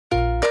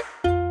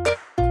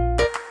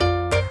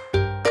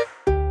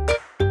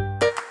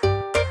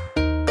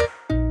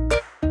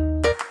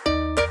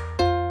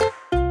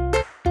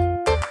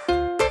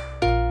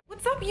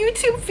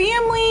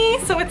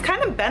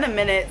been a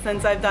minute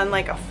since I've done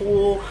like a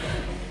full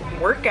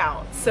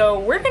workout. So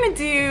we're gonna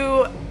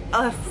do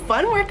a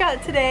fun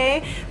workout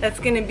today that's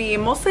gonna be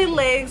mostly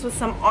legs with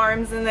some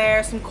arms in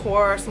there, some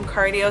core, some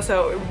cardio.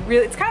 So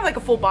it's kind of like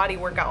a full body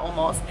workout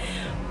almost,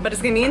 but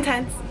it's gonna be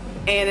intense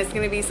and it's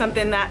gonna be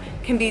something that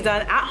can be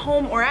done at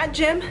home or at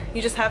gym.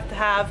 You just have to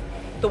have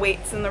the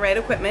weights and the right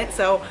equipment.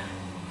 So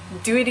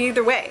do it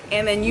either way,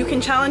 and then you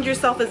can challenge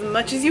yourself as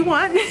much as you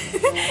want.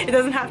 It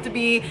doesn't have to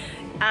be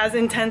as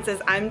intense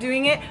as I'm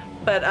doing it,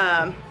 but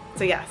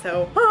so yeah,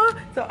 so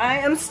I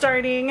am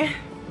starting.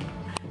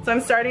 So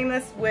I'm starting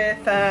this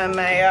with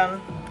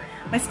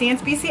my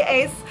stance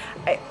BCAAs.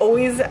 I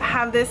always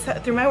have this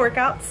through my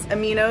workouts.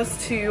 Aminos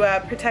to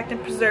protect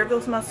and preserve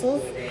those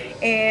muscles.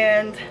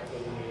 And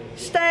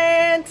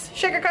stance,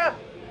 shaker cup.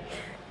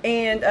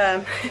 And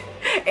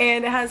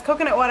and it has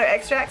coconut water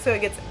extract, so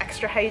it gets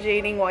extra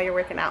hydrating while you're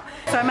working out.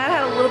 So I might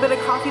have had a little bit of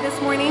coffee this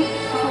morning,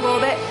 just a little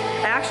bit.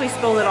 I actually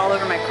spilled it all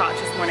over my crotch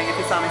this morning if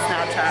you saw my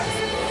Snapchat.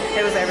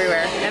 It was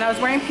everywhere. And I was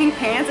wearing pink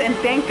pants, and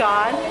thank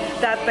God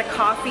that the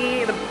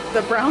coffee,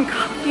 the brown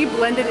coffee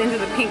blended into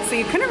the pink, so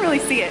you couldn't really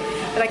see it,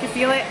 but I could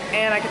feel it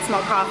and I could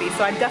smell coffee.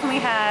 So I definitely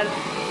had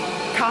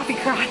coffee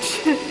crotch.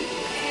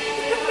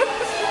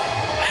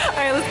 All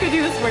right, let's go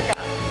do this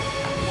workout.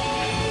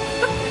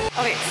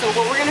 Okay, so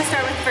what we're gonna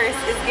start with first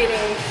is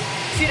getting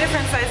 2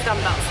 different size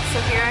dumbbells.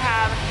 So here I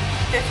have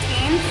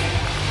 15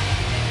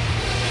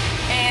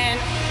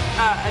 and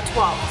a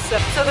 12.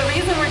 So the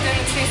reason we're doing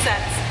 2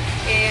 sets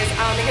is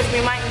because we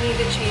might need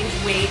to change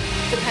weight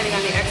depending on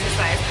the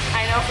exercise.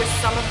 I know for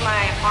some of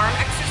my arm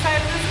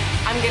exercises,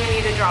 I'm gonna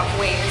need to drop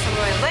weight, and some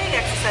of my leg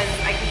exercises,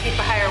 I can keep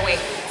a higher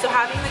weight. So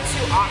having the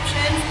 2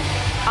 options,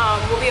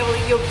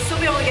 you'll still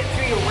be able to get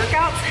through your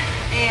workouts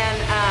and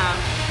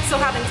still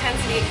have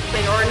intensity,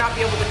 or not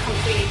be able to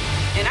complete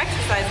an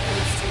exercise because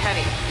it's too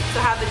heavy. So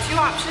have the 2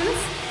 options,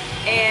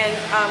 and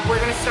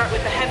we're gonna start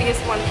with the heaviest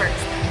one first.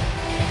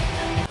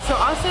 So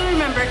also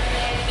remember,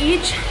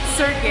 each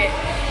circuit,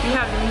 you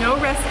have no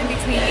rest in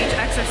between each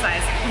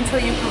exercise until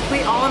you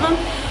complete all of them,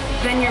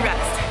 then you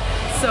rest.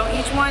 So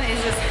each one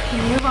is just,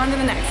 you move on to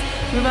the next,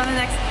 move on to the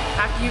next.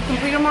 After you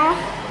complete them all,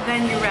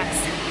 then you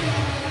rest,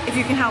 if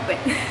you can help it.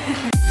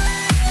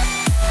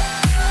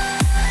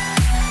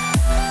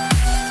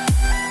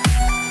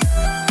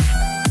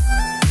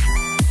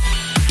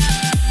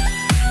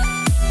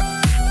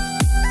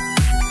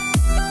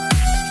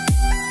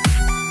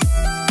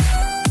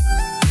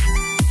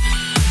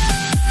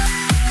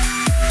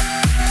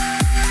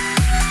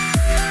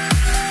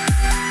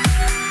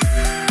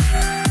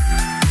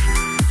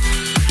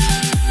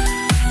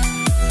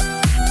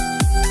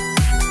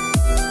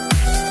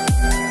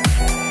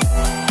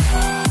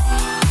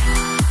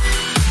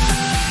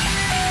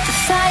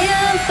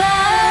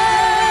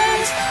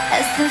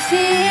 The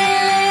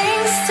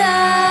feelings start.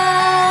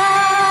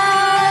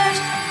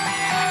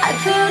 I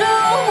put a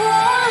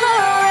wall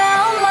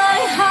around my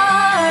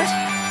heart,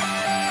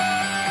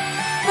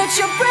 but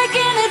you're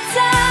breaking it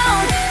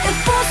down. It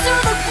falls to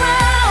the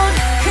ground,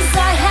 'cause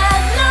I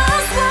had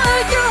lost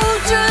what you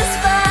just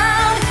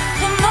found.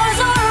 The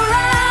noise all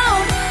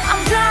around,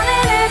 I'm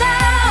drowning it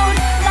out,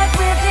 like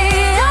we're the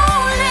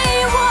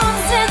only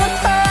ones in the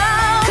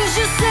crowd. 'Cause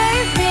you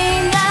save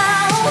me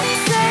now,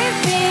 save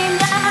me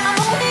now,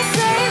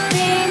 save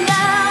me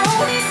now,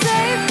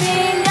 save me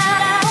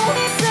now,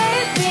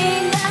 save me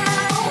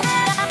now.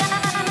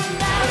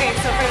 Okay,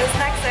 so for this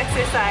next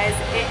exercise,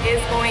 it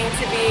is going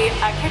to be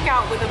a kick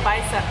out with a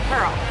bicep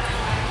curl.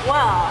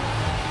 Well,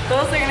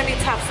 those are gonna be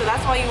tough, so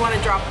that's why you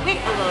wanna drop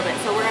weight a little bit.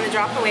 So we're gonna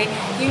drop the weight.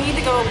 You need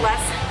to go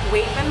less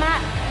weight than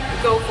that,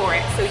 go for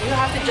it. So you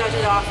have to judge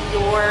it off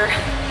your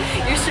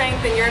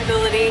strength and your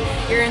ability,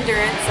 your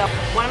endurance. So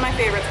one of my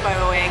favorites, by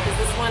the way, because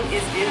this one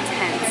is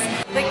intense.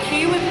 The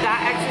key with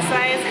that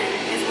exercise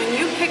is when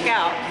you kick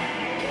out,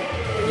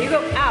 when you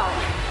go out,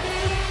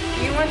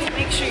 you want to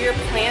make sure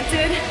you're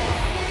planted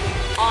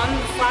on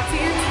the flats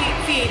of your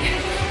feet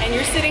and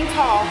you're sitting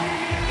tall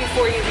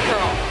before you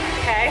curl,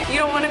 okay? You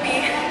don't want to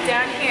be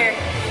down here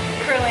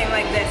curling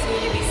like this.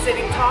 You need to be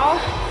sitting tall,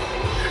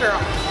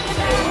 curl.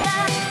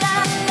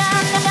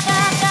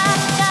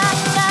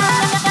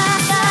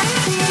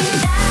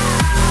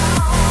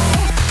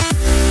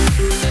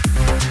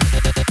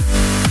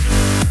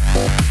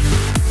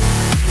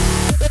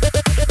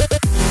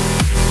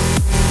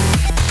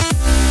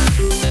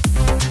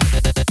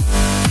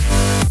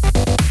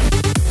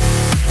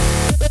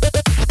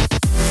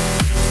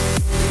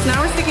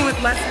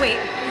 Less weight,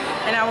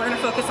 and now we're going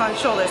to focus on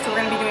shoulders. So we're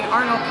going to be doing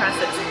Arnold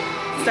presses.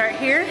 Start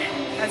here.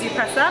 As you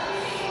press up,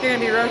 you're going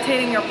to be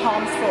rotating your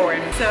palms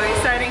forward. So you're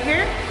starting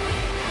here,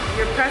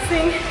 you're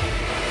pressing,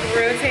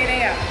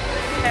 rotating up,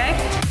 okay?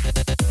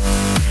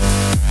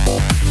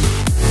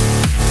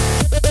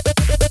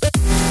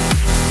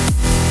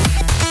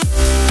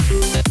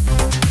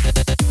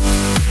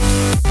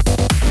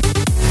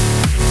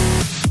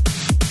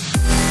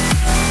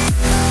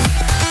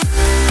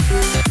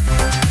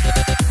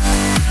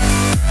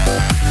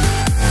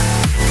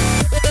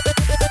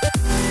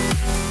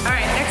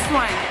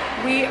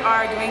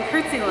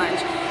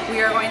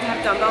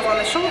 dumbbells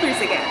on the shoulders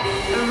again.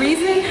 The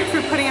reason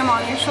for putting them on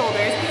your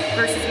shoulders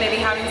versus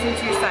maybe having some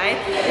to your side,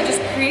 it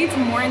just creates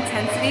more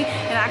intensity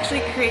and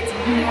actually creates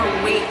more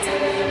weight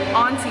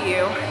onto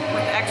you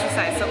with the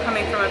exercise. So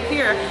coming from up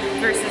here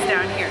versus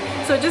down here.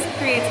 So it just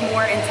creates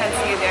more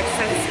intensity of the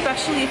exercise,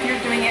 especially if you're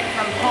doing it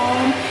from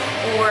home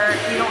or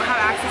you don't have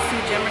access to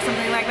a gym or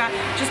something like that.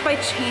 Just by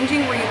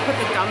changing where you put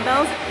the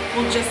dumbbells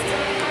will just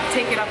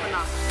take it up a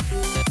notch.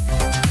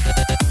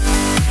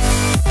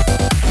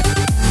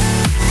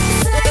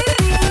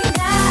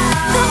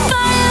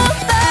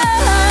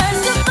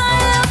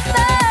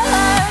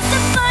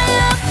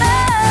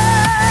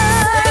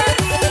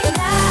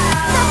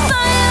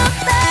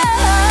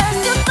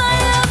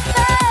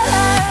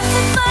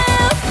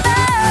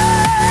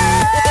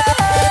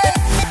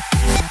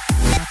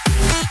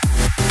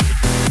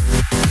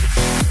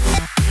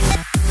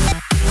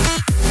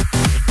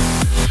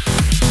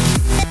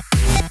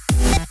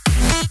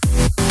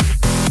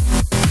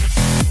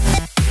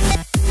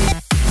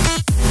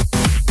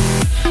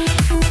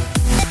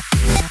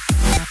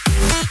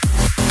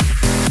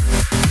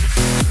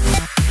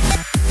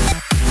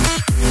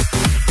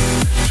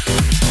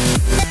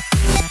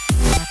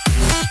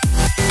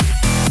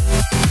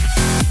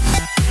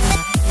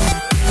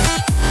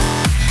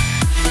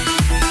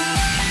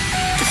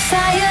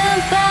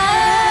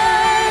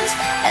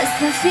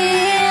 The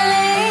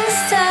feeling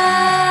start.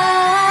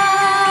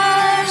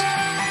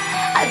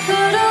 I put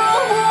a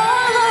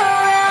wall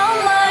around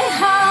my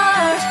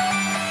heart,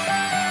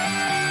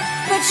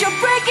 but you're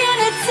breaking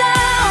it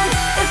down.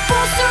 It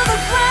falls to the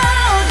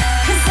ground,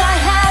 'cause I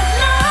had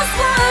lost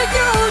what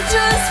you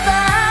just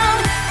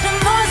found. The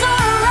noise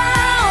all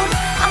around,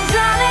 I'm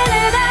drowning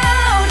it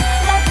out,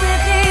 like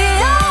we're the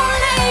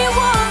only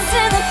ones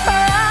in the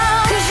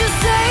crowd. 'Cause you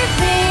save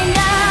me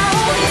now,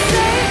 you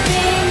save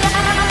me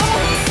now,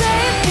 you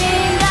save me.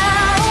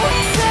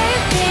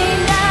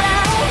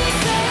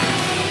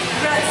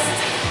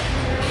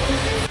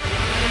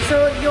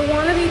 So you'll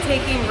want to be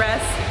taking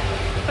rest.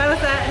 Bye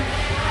with that.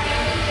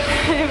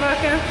 Hey,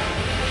 welcome.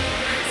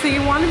 So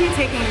you want to be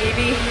taking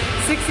maybe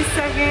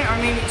 60-second or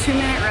maybe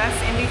 2-minute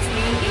rest in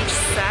between each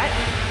set.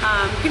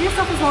 Give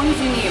yourself as long as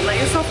you need. Let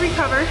yourself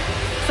recover.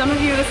 Some of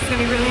you, this is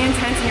going to be really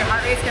intense and your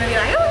heart rate's going to be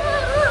like,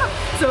 ah!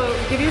 So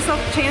give yourself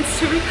a chance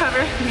to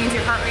recover. It means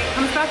your heart rate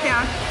comes back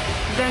down,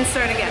 then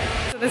start again.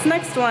 So this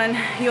next one,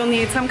 you'll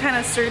need some kind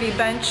of sturdy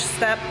bench,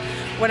 step,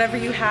 whatever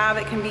you have.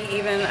 It can be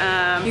even,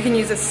 you can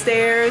use a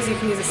stairs, you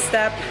can use a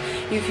step,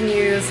 you can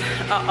use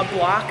a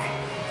block.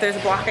 If there's a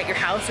block at your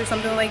house or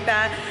something like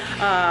that,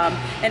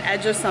 an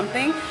edge or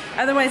something.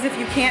 Otherwise, if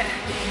you can't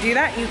do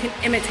that, you can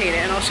imitate it,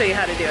 and I'll show you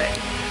how to do it.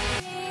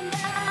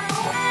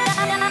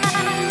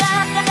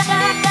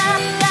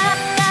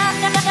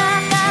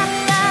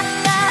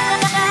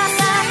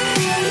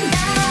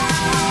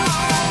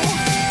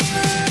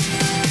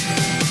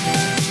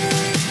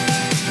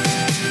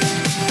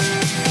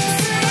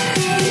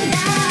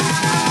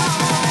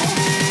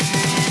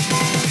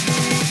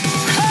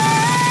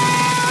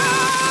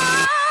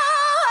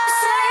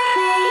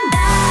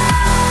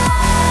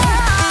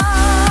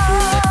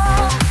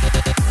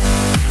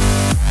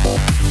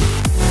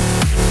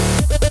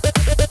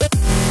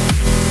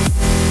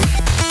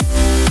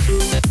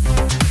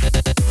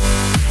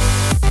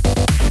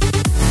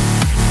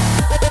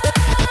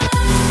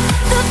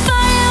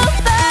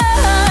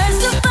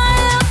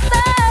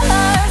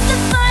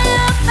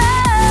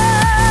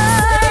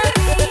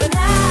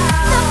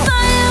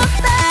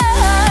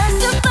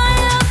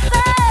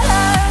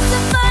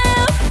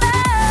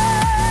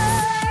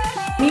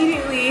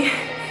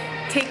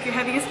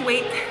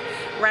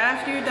 Right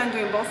after you're done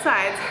doing both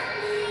sides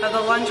of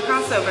the lunge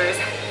crossovers,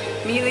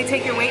 immediately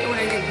take your weight and we're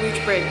gonna do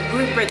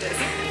glute bridges.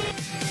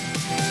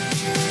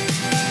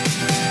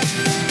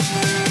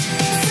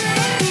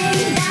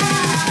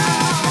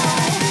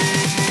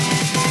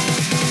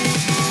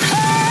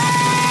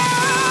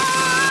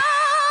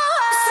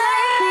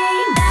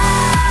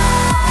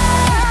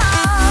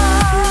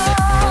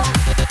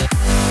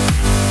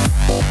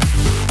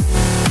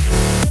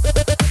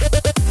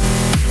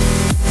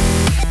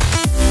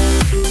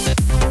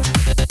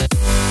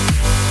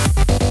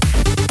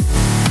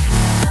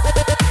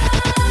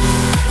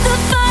 The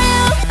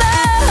fire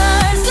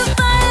burns.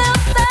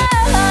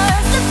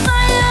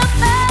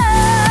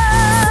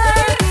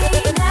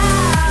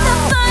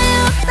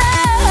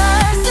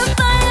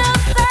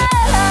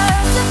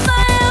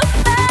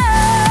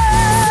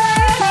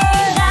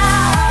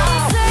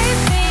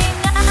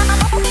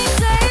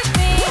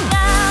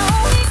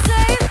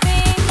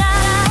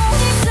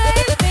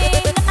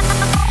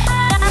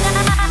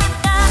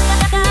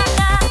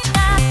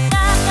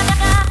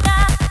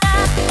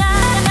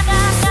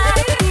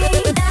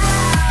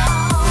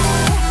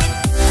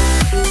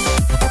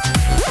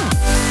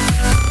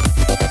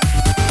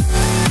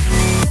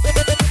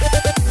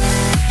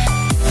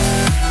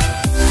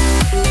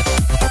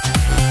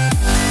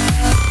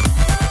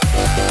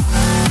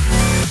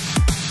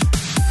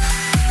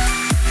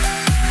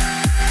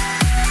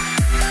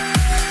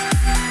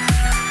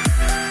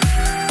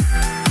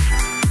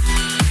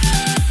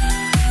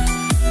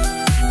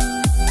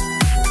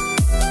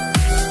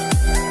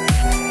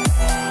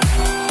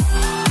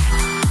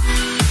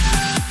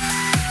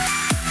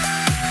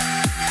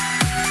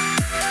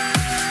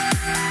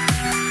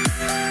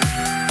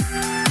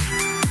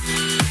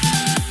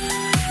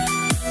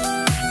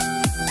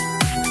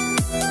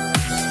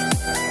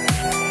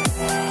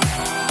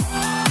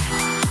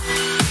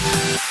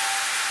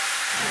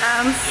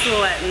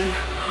 sweating.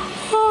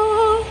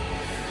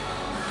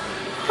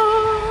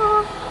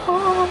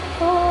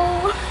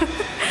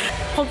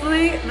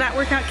 Hopefully that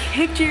workout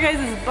kicked your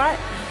guys' butt.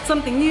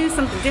 Something new,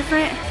 something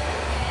different.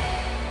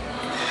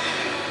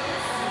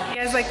 If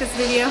you guys like this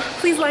video,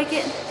 please like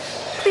it.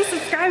 Please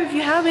subscribe if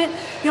you haven't.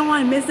 You don't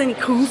want to miss any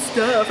cool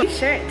stuff. Please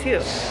share it too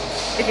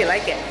if you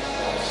like it.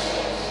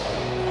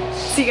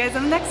 See you guys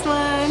on the next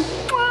one.